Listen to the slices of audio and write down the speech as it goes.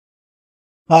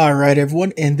Alright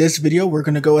everyone, in this video we're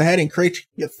going to go ahead and create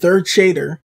your third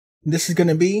shader. This is going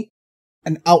to be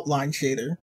an outline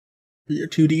shader for your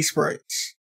 2D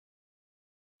sprites.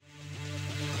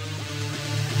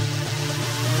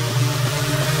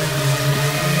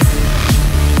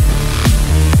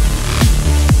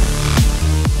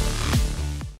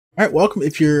 Alright, welcome.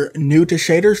 If you're new to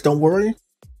shaders, don't worry.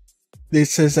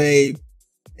 This is a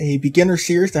beginner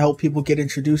series to help people get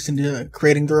introduced into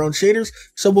creating their own shaders,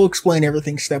 so we'll explain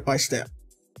everything step by step.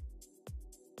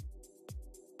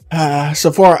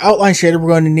 So for our outline shader, we're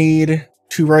going to need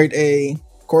to write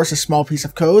of course, a small piece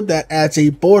of code that adds a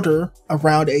border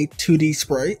around a 2D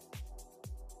sprite.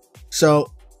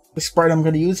 So the sprite I'm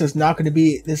going to use is not going to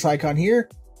be this icon here,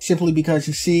 simply because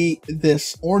you see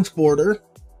this orange border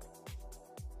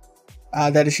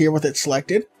that is here with it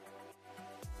selected.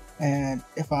 And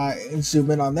if I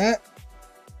zoom in on that,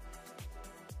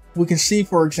 we can see,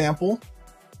 for example,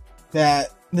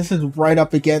 that this is right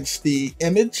up against the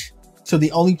image. So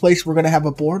the only place we're going to have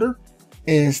a border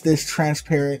is this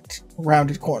transparent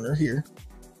rounded corner here.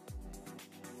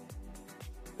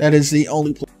 That is the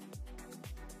only place.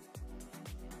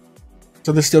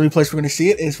 So this is the only place we're going to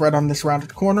see it is right on this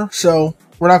rounded corner. So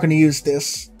we're not going to use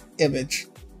this image.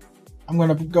 I'm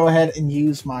going to go ahead and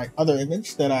use my other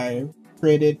image that I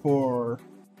created for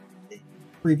a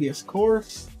previous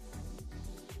course.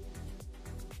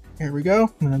 Here we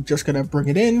go, and I'm just gonna bring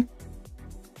it in,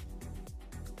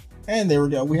 and there we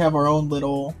go. We have our own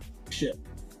little ship.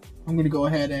 I'm gonna go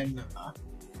ahead and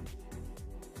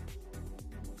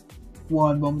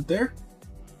one moment there.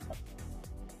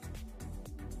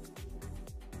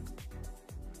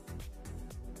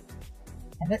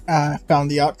 I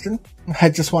found the option. I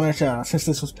just wanted to, since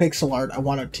this was pixel art, I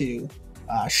wanted to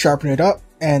sharpen it up,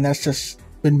 and that's just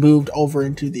been moved over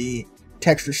into the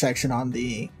texture section on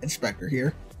the inspector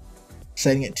here,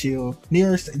 setting it to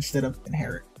nearest instead of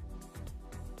inherit.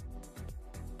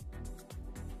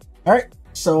 Alright,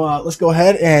 so let's go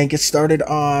ahead and get started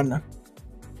on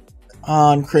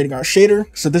creating our shader.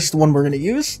 So this is the one we're going to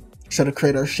use. So to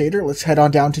create our shader, let's head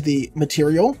on down to the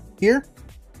material here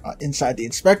inside the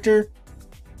inspector.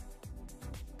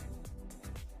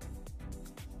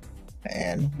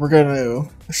 And we're going to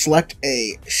select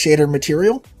a shader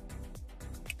material,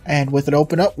 and with it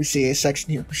open up, we see a section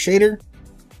here for shader,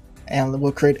 and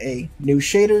we'll create a new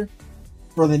shader.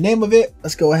 For the name of it,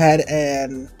 let's go ahead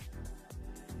and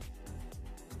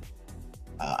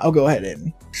I'll go ahead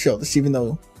and show this, even though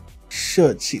you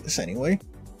should see this anyway.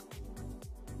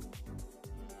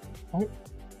 All right.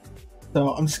 So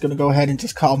I'm just going to go ahead and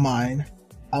just call mine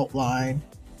outline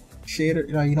shader.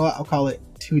 You know what? I'll call it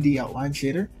 2D outline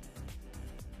shader.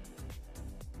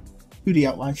 2D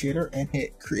outline shader, and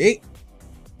hit create.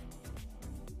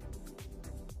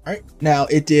 Alright, now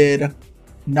it did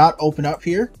not open up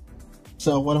here.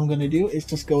 So what I'm going to do is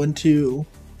just go into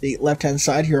the left hand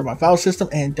side here of my file system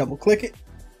and double click it.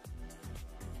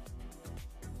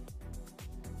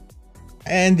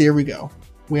 And there we go.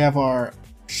 We have our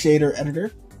shader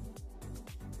editor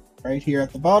right here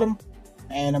at the bottom.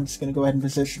 And I'm just going to go ahead and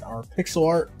position our pixel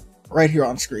art right here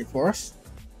on screen for us.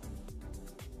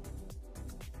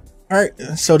 Alright,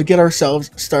 so to get ourselves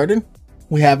started,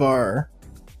 we have our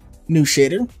new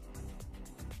shader,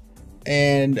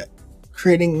 and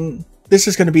creating this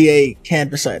is going to be a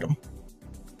canvas item.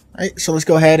 Alright, so let's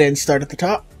go ahead and start at the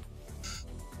top.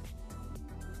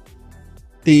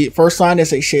 The first line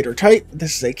is a shader type.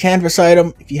 This is a canvas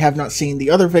item. If you have not seen the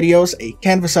other videos, a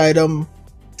canvas item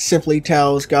simply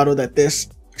tells Godot that this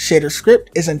shader script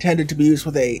is intended to be used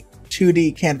with a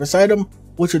 2D canvas item,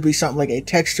 which would be something like a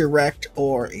texture rect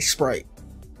or a sprite.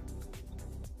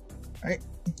 Alright,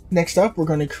 next up we're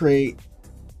going to create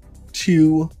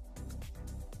two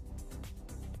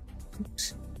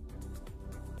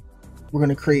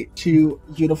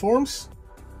uniforms.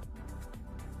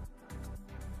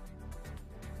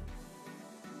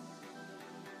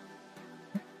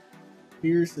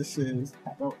 This is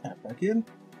tap back in.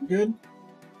 Good.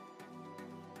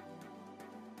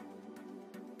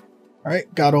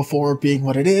 Alright, Godot 4 being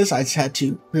what it is, I just had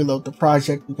to reload the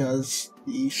project because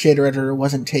the shader editor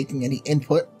wasn't taking any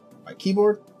input on my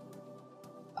keyboard.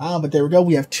 But there we go,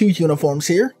 we have two uniforms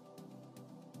here.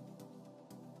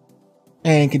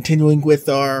 And continuing with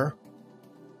our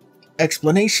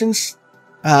explanations,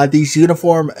 these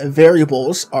uniform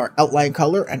variables are outline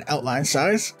color and outline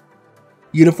size.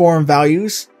 Uniform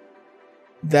values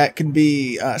that can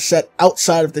be set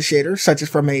outside of the shader, such as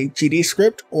from a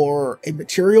GDScript or a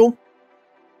material.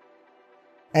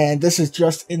 And this is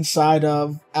just inside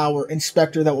of our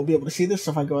inspector that we'll be able to see this.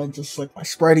 So if I go ahead and just select my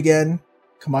sprite again,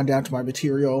 come on down to my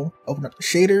material, open up the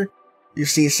shader, you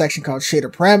see a section called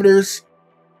shader parameters,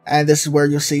 and this is where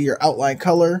you'll see your outline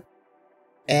color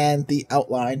and the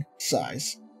outline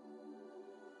size.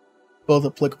 Both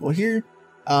applicable here.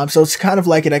 So it's kind of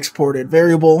like an exported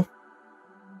variable.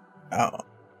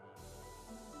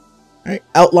 Right.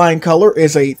 Outline color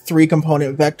is a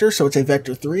 3-component vector, so it's a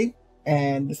vector 3,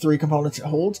 and the 3 components it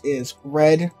holds is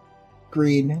red,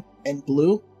 green, and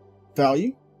blue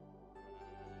value.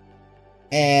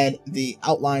 And the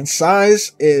outline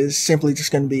size is simply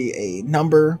just going to be a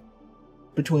number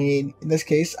between, in this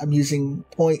case, I'm using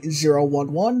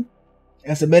 0.011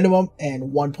 as the minimum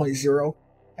and 1.0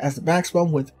 as the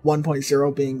maximum, with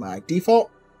 1.0 being my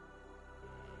default.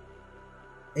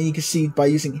 And you can see by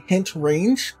using hint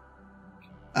range,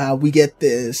 we get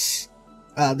this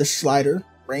slider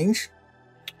range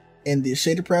in the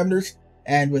shader parameters,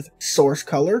 and with source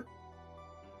color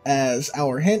as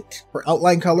our hint for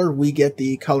outline color, we get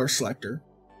the color selector.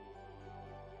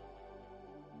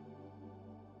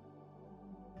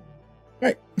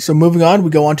 Right, so moving on, we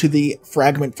go on to the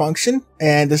fragment function,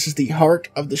 and this is the heart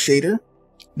of the shader.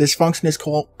 This function is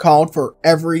called for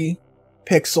every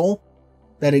pixel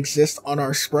that exists on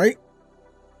our sprite,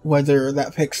 whether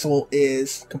that pixel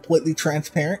is completely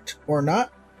transparent or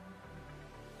not.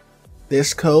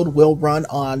 This code will run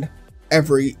on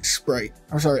every sprite,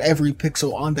 or sorry, every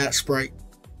pixel on that sprite.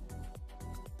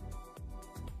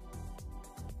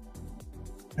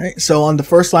 Alright, so on the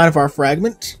first line of our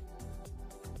fragment,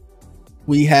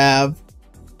 we have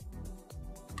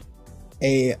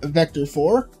a vector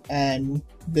 4, and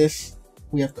this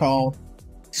we have called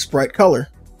sprite color.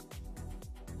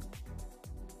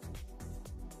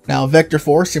 Now, vector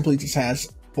 4 simply just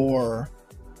has 4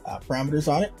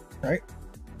 parameters on it, right?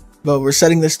 But we're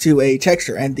setting this to a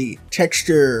texture, and the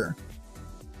texture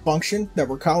function that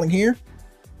we're calling here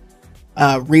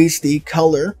reads the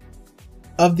color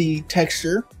of the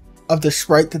texture of the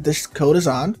sprite that this code is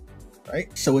on,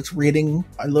 right? So it's reading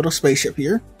a little spaceship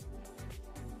here,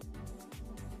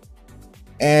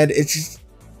 and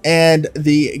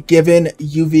the given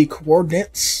UV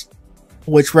coordinates,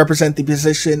 which represent the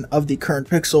position of the current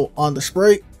pixel on the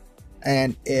sprite.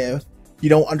 And if you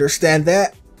don't understand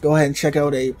that, go ahead and check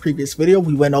out a previous video.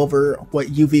 We went over what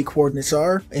UV coordinates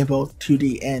are in both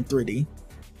 2D and 3D.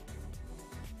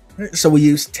 Right, so we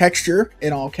use texture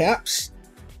in all caps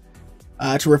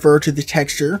to refer to the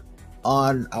texture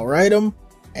on our item,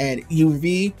 and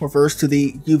UV refers to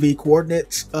the UV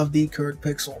coordinates of the current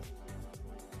pixel.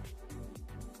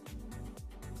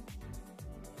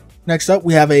 Next up,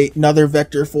 we have another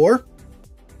vector 4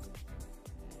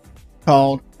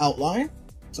 called outline.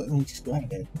 So let me just go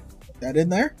ahead and put that in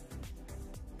there.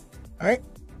 Alright,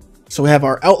 so we have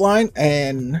our outline,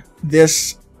 and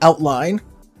this outline,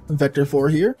 vector 4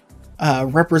 here,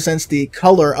 represents the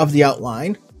color of the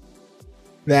outline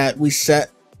that we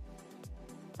set.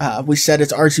 We set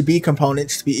its RGB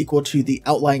components to be equal to the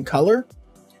outline color,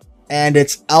 and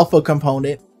its alpha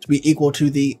component to be equal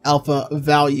to the alpha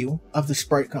value of the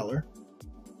sprite color.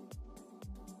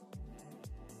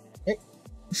 Okay.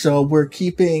 So we're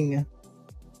keeping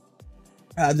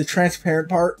the transparent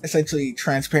part essentially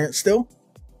transparent still,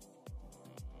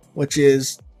 which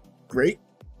is great.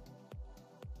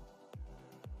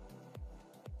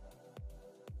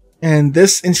 And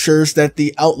this ensures that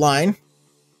the outline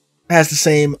has the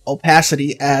same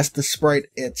opacity as the sprite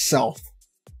itself.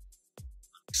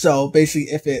 So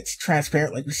basically, if it's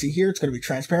transparent like we see here, it's going to be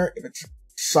transparent. If it's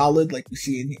solid like we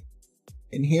see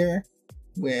in here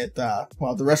with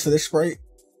well, the rest of this sprite,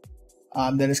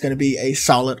 then it's going to be a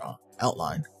solid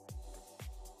outline.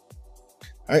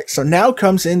 Alright, so now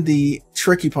comes in the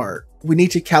tricky part. We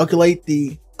need to calculate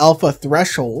the alpha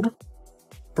threshold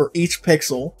for each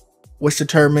pixel, which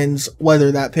determines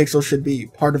whether that pixel should be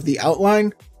part of the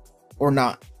outline or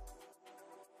not.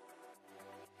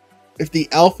 If the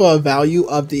alpha value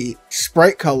of the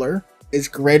sprite color is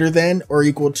greater than or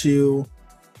equal to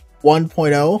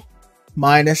 1.0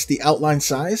 minus the outline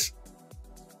size,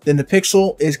 then the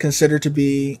pixel is considered to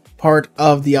be part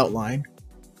of the outline.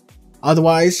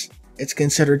 Otherwise, it's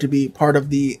considered to be part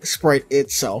of the sprite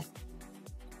itself.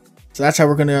 So that's how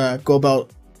we're going to go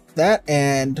about that,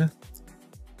 and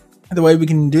the way we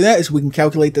can do that is we can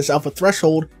calculate this alpha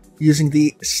threshold using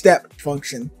the step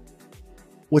function,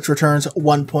 which returns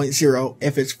 1.0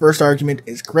 if its first argument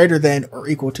is greater than or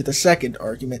equal to the second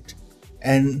argument,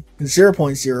 and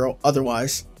 0.0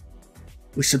 otherwise.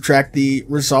 We subtract the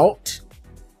result.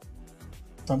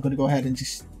 So I'm going to go ahead and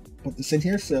just put this in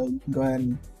here so you can go ahead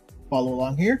and follow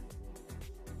along here.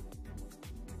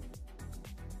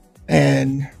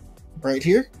 And right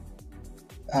here,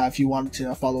 if you wanted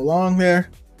to follow along there.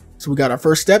 So we got our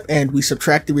first step, and we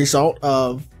subtract the result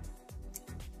of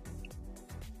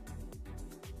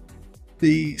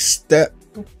the step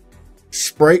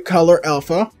sprite color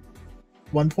alpha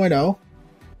 1.0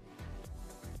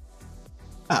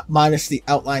 minus the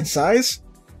outline size,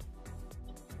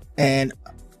 and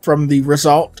from the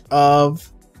result of,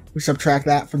 we subtract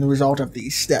that from the result of the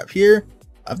step here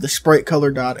of the sprite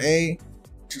color.a,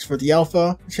 which is for the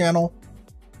alpha channel,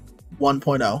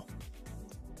 1.0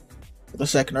 for the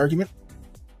second argument.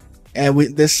 And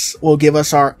this will give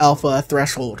us our alpha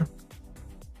threshold.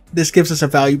 This gives us a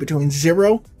value between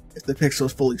 0 if the pixel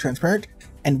is fully transparent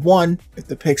and 1 if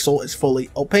the pixel is fully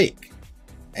opaque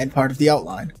and part of the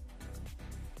outline.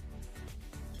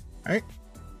 Alright.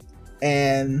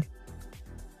 And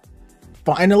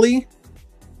finally,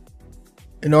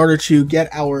 in order to get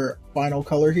our final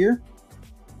color here,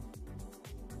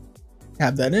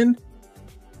 have that in,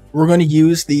 we're going to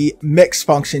use the mix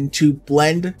function to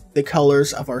blend the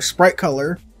colors of our sprite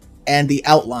color and the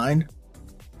outline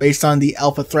based on the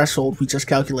alpha threshold we just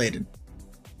calculated.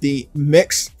 The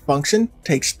mix function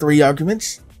takes 3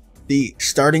 arguments: the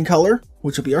starting color,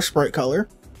 which will be our sprite color,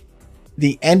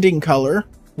 the ending color,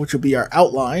 which will be our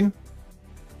outline,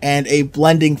 and a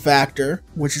blending factor,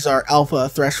 which is our alpha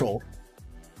threshold.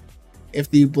 If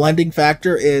the blending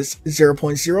factor is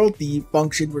 0.0, the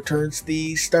function returns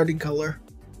the starting color.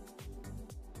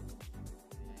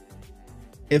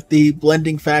 If the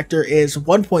blending factor is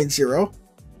 1.0,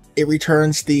 it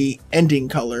returns the ending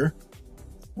color,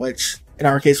 which in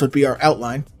our case would be our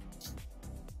outline.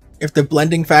 If the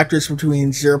blending factor is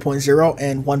between 0.0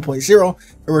 and 1.0,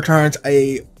 it returns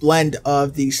a blend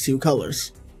of these two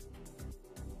colors.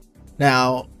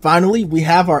 Now, finally, we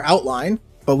have our outline,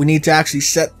 but we need to actually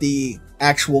set the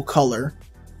actual color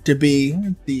to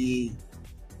be the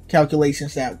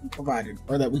calculations that we provided,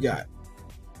 or that we got.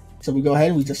 So we go ahead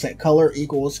and we just set color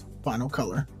equals final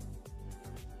color.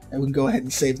 And we can go ahead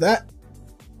and save that.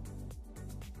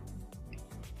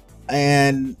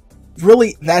 And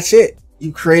really, that's it.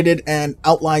 You created an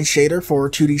outline shader for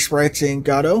 2D sprites in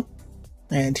Godot.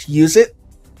 And to use it,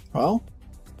 well,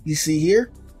 you see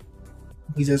here,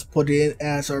 we just put it in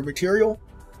as our material.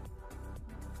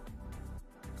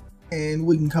 And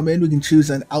we can come in, we can choose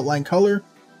an outline color.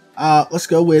 Let's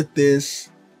go with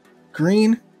this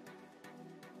green.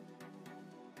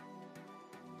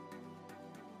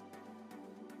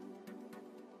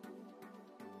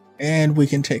 And we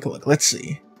can take a look. Let's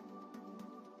see.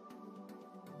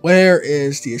 Where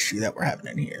is the issue that we're having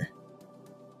in here?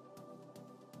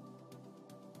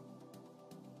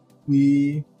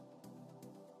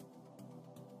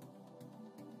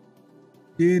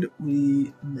 Did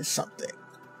we miss something?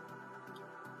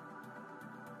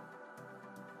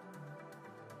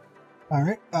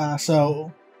 Alright,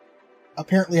 so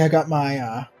apparently I got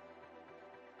my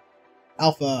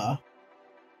alpha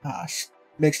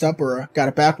mixed up, or got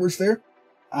it backwards there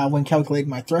when calculating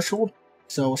my threshold.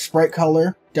 So sprite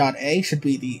color.a should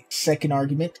be the second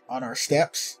argument on our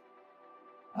steps.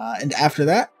 And after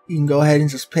that, you can go ahead and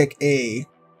just pick a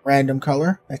random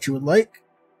color that you would like.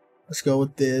 Let's go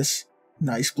with this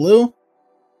nice blue.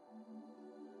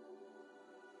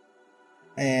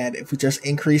 And if we just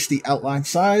increase the outline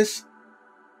size,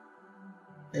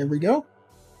 there we go.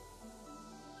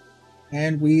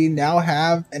 And we now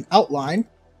have an outline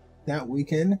that we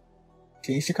can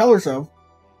change the colors of.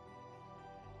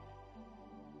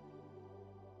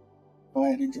 Go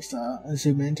ahead and just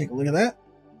zoom in, take a look at that.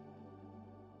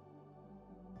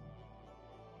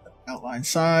 Outline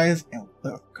size and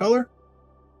color.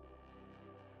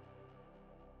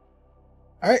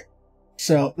 Alright,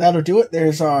 so that'll do it.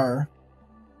 There's our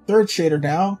third shader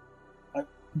now.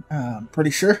 I'm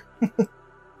pretty sure.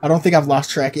 I don't think I've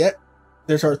lost track yet.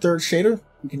 There's our third shader.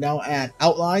 We can now add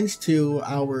outlines to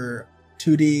our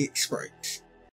 2D sprites.